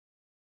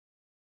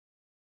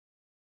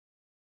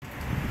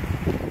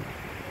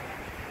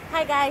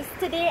Hi guys,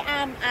 today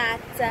I'm at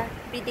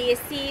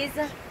Bedessee's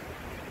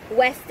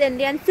West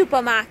Indian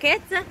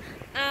supermarket.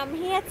 I'm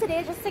here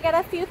today just to get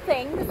a few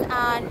things,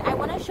 and I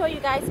want to show you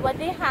guys what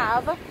they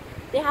have.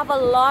 They have a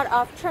lot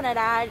of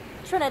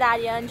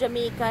Trinidadian,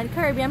 Jamaican,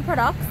 Caribbean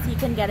products. You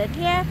can get it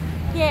here.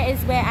 Here is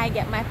where I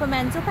get my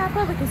pimento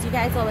pepper, because you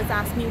guys always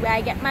ask me where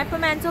I get my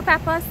pimento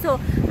pepper. So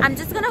I'm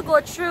just gonna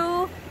go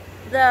through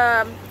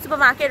the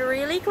supermarket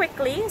really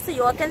quickly so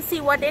you all can see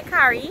what they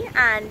carry,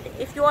 and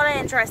if you all are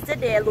interested,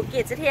 they're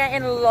located here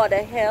in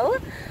Lauderhill.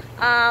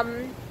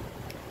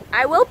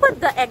 I will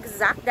put the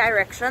exact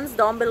directions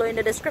down below in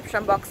the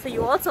description box, so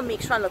you also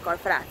make sure and look out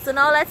for that. So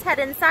now let's head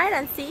inside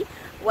and see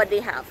what they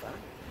have.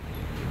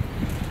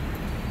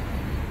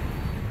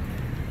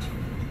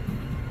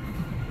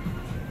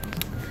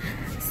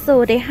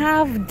 So they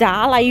have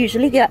dal. I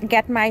usually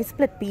get my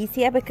split piece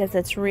here because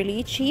it's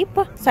really cheap,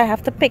 so I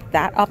have to pick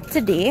that up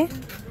today.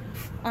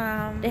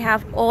 They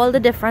have all the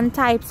different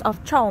types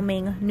of chow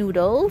mein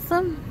noodles.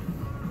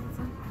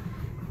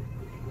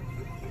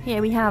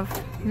 Here we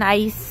have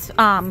nice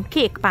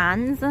cake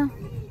pans,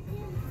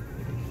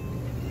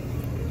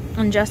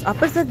 and just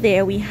opposite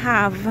there we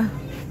have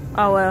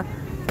our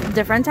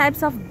different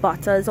types of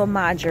butters or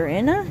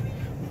margarine.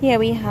 Here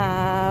we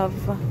have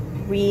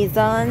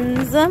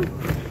raisins,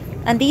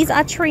 and these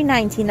are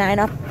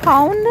 $3.99 a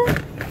pound.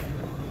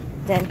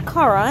 Then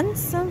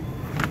currants,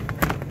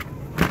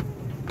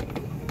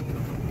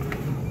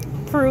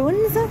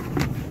 prunes,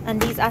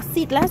 and these are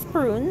seedless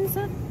prunes,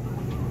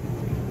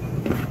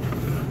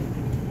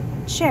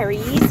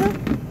 cherries,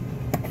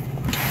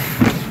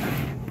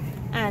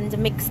 and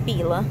mixed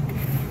peel.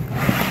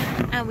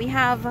 And we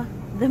have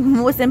the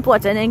most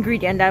important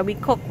ingredient that we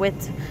cook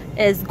with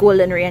is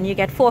golden ray, and you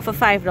get 4 for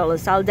 $5.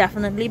 So I'll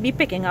definitely be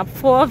picking up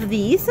 4 of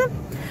these.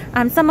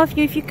 Some of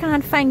you, if you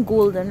can't find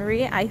golden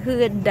ray, I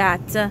heard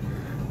that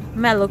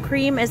mellow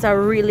cream is a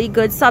really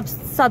good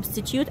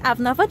substitute.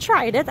 I've never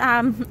tried it.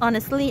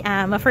 Honestly,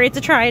 I'm afraid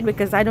to try it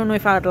because I don't know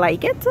if I would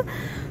like it.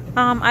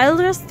 I'll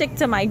just stick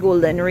to my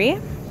golden ray.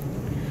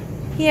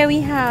 Here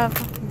we have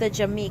the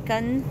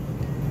Jamaican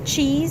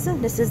cheese.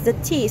 This is the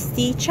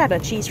tasty cheddar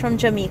cheese from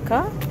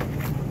Jamaica.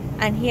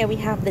 And here we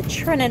have the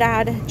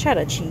Trinidad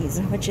cheddar cheese,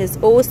 which is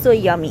oh so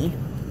yummy.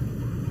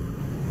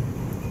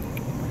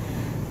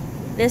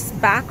 This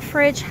back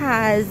fridge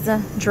has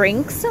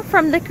drinks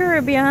from the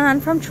Caribbean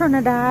and from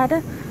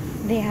Trinidad.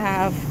 They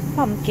have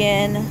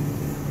pumpkin,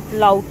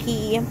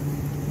 lauki,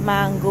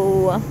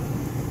 mango,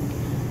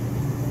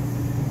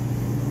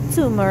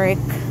 turmeric,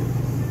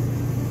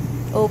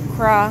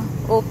 okra,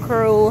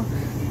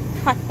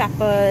 hot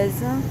peppers.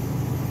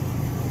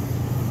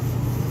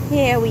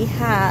 Here we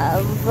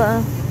have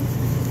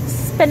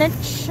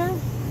spinach.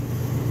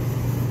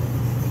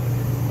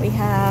 We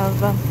have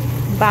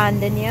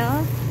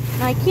bandania.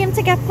 I came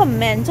to get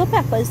pimento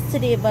peppers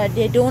today, but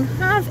they don't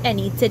have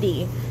any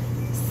today,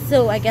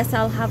 so I guess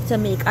I'll have to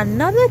make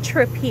another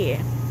trip here.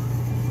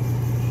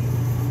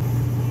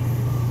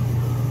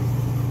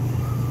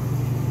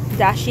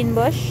 Dasheen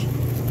bush.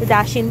 The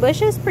dasheen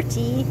bush is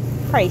pretty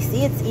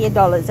pricey. It's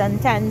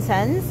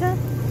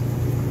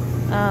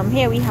 $8.10.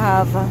 Here we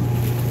have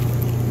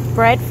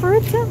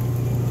breadfruit.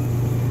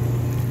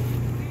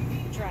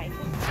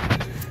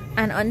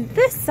 And on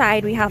this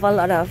side we have a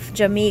lot of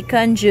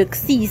Jamaican jerk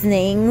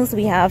seasonings.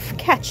 We have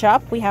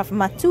ketchup. We have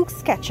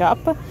Matook's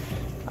ketchup.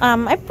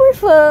 I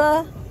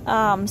prefer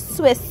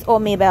Swiss or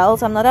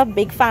Mabel's. I'm not a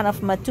big fan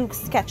of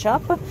Matook's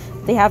ketchup.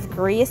 They have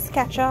Grace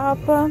ketchup.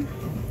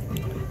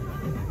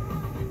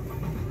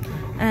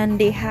 And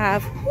they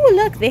have, oh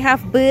look, they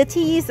have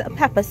Bertie's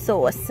pepper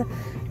sauce.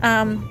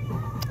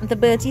 The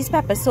Bertie's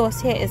pepper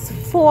sauce here is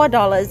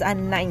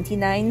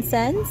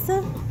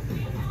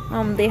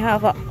 $4.99. They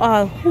have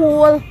a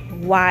whole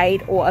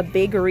wide or a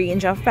big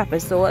range of pepper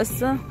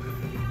sauce,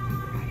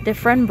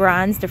 different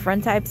brands,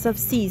 different types of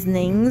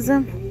seasonings.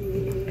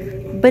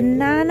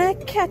 Banana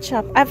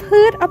ketchup. I've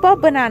heard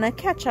about banana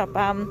ketchup.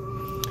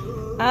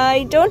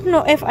 I don't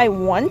know if I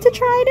want to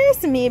try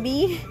this.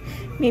 Maybe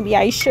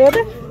I should.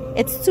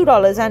 It's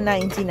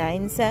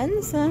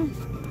 $2.99.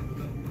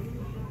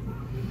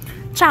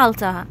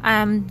 Chalta.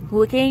 I'm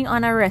working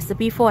on a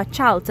recipe for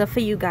chalta for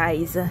you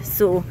guys,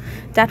 so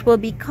that will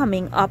be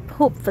coming up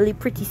hopefully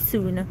pretty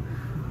soon.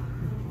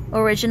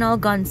 Original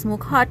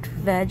Gunsmoke hot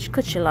veg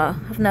kuchila.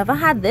 I've never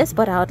had this,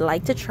 but I would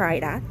like to try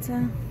that.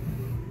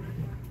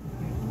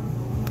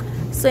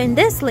 So in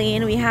this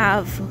lane we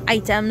have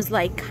items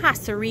like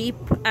casserie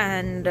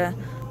and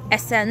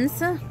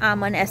essence,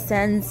 almond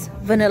essence,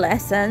 vanilla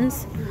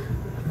essence.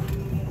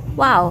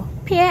 Wow,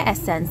 pear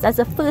essence. That's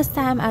the first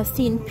time I've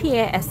seen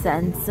pear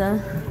essence.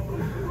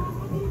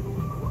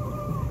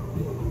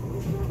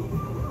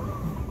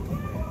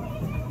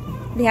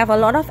 They have a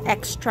lot of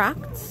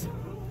extracts.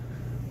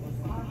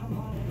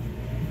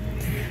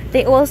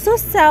 They also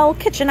sell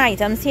kitchen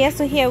items here.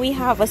 So here we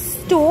have a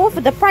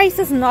stove. The price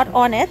is not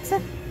on it.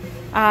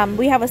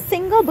 We have a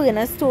single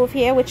burner stove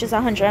here, which is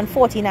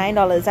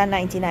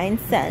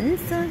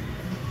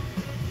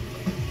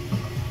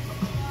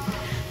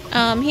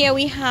 $149.99. Here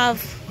we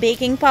have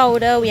baking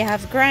powder, we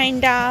have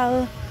grind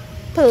dal,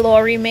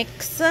 pylori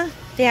mix.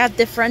 They have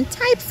different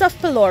types of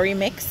pylori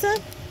mix.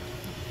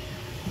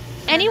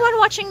 Anyone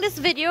watching this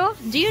video,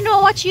 do you know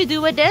what you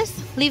do with this?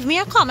 Leave me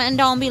a comment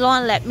down below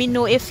and let me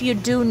know if you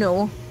do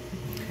know.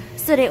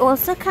 So they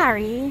also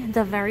carry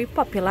the very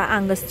popular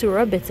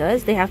Angostura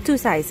bitters. They have two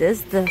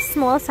sizes. The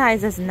small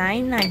size is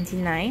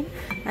 $9.99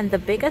 and the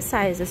bigger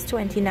size is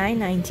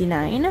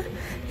 $29.99.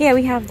 Here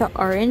we have the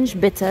orange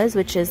bitters,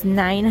 which is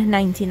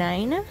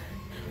 $9.99.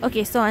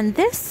 Okay, so on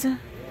this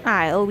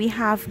aisle we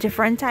have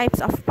different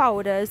types of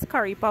powders,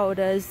 curry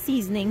powders,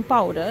 seasoning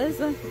powders.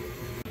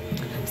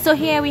 So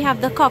here we have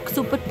the cock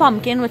soup with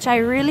pumpkin, which I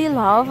really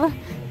love.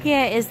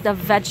 Here is the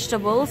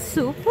vegetable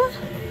soup.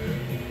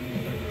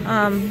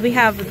 We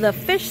have the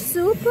fish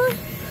soup,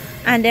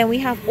 and then we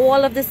have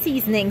all of the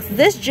seasonings.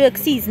 This jerk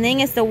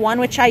seasoning is the one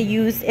which I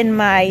use in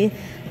my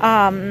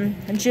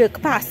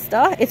jerk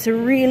pasta. It's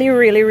really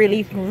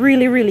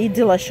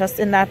delicious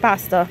in that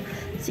pasta.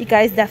 So you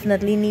guys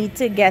definitely need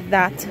to get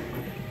that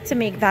to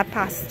make that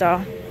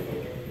pasta.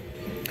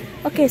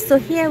 Okay, so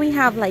here we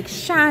have like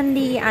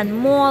shandy and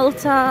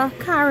Malta,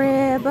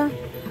 Carib.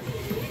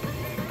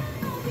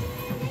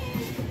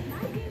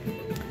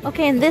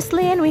 Okay, in this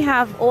lane we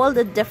have all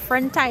the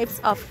different types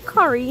of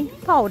curry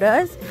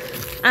powders,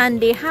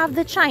 and they have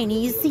the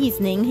Chinese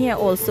seasoning here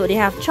also. They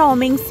have chow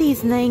mein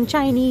seasoning,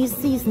 Chinese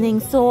seasoning,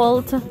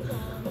 salt,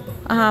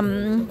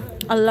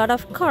 a lot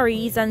of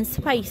curries and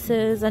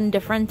spices and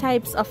different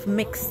types of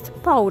mixed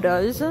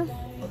powders.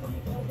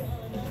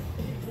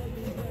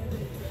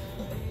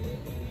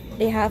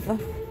 They have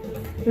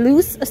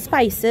loose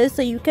spices,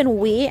 so you can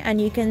weigh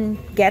and you can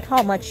get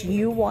how much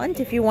you want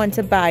if you want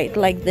to buy it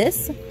like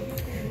this.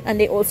 And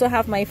they also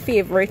have my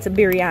favorite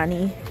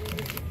biryani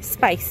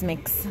spice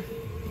mix.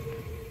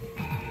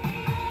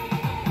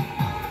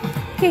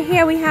 Okay,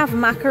 here we have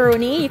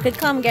macaroni. You could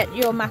come get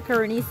your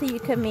macaroni so you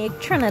can make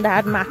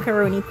Trinidad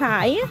macaroni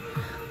pie.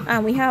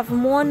 And we have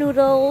more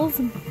noodles.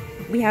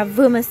 We have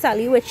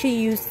vermicelli, which you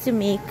use to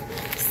make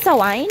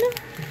sawine.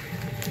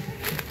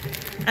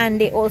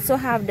 And they also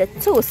have the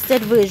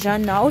toasted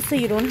version now, so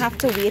you don't have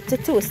to wait to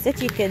toast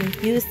it. You can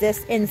use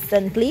this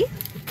instantly.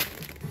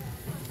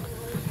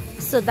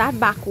 So that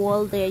back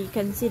wall there, you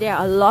can see there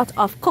are a lot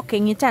of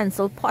cooking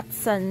utensil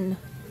pots, and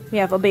we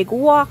have a big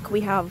wok,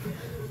 we have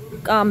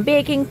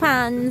baking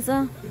pans.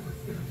 And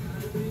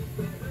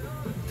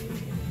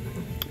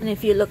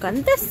if you look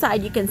on this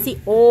side, you can see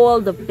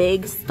all the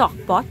big stock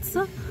pots.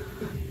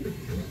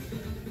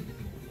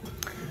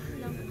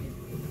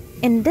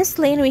 In this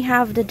lane we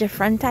have the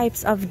different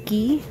types of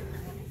ghee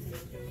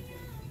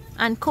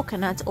and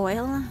coconut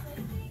oil.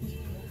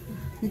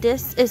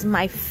 This is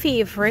my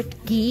favorite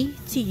ghee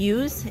to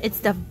use. It's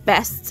the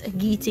best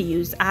ghee to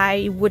use.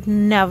 I would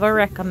never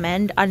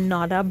recommend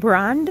another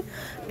brand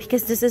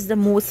because this is the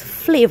most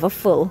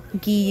flavorful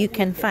ghee you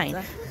can find.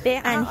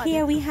 And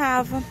here we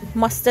have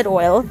mustard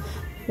oil,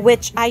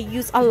 which I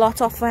use a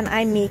lot of when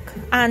I make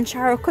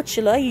anchar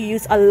cuchilla. You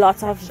use a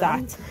lot of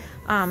that.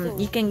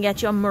 You can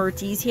get your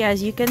murtis here,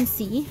 as you can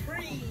see.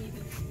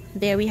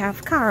 There we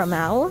have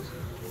caramel.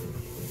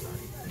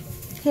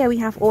 Here we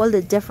have all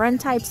the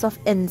different types of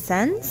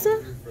incense.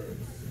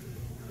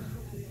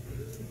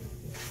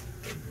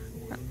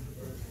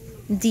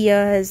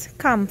 Deers,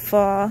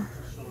 camphor,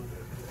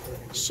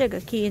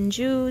 sugarcane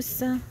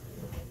juice.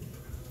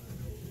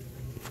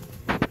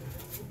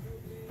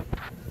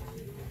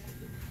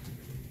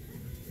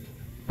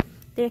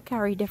 They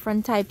carry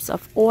different types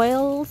of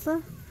oils.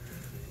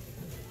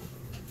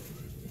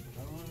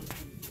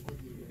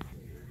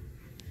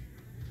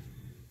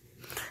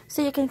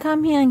 So you can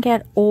come here and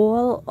get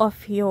all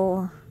of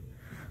your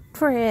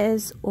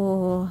prayers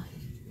or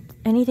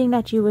anything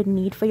that you would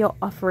need for your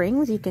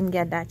offerings. You can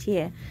get that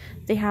here.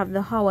 They have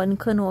the Hawan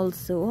Kun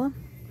also.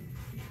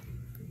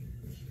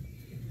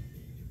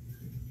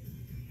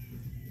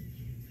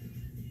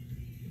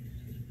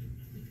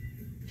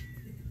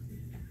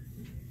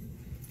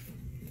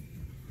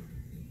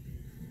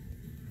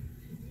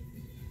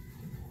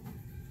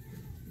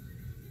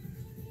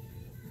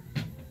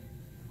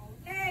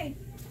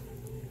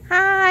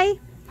 Hi.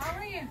 How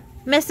are you?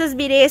 Mrs.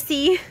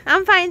 Bedessee.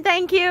 I'm fine,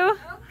 thank you.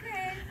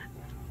 Okay.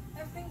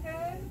 Everything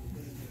good?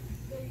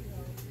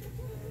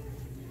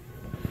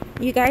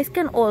 You guys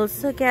can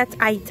also get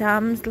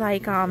items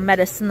like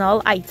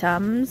medicinal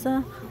items,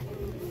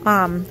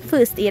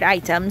 first aid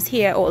items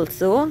here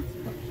also.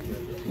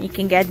 You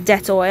can get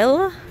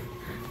Dettol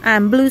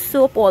and blue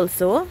soap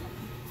also.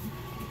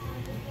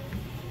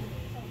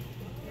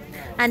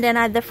 And then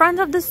at the front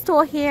of the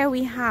store here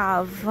we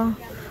have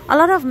a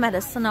lot of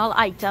medicinal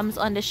items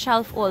on the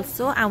shelf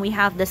also, and we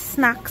have the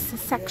snacks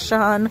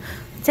section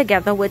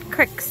together with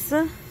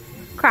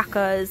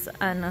crackers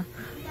and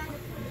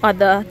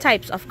other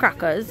types of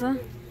crackers.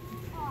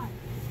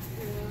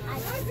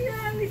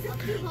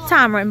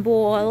 Tamarind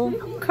ball,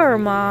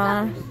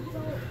 kurma,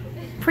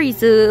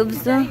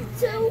 preserves.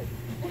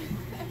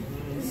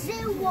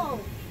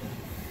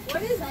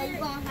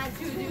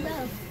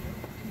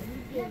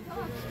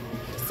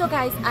 So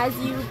guys, as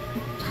you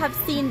have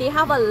seen, they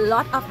have a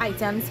lot of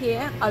items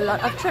here, a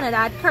lot of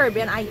Trinidad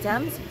Caribbean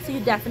items, so you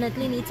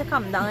definitely need to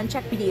come down and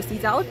check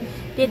Bedessee's out.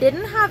 They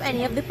didn't have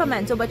any of the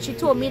pimento, but she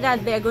told me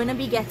that they're going to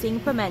be getting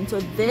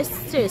pimento this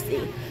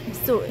Thursday.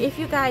 So if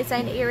you guys are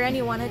in the area and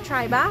you want to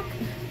try back,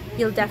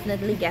 you'll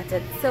definitely get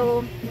it.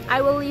 So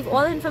I will leave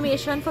all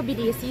information for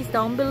Bedessee's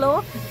down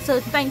below. So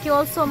thank you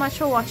all so much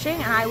for watching,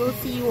 and I will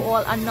see you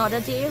all another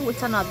day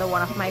with another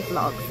one of my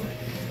vlogs.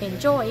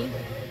 Enjoy!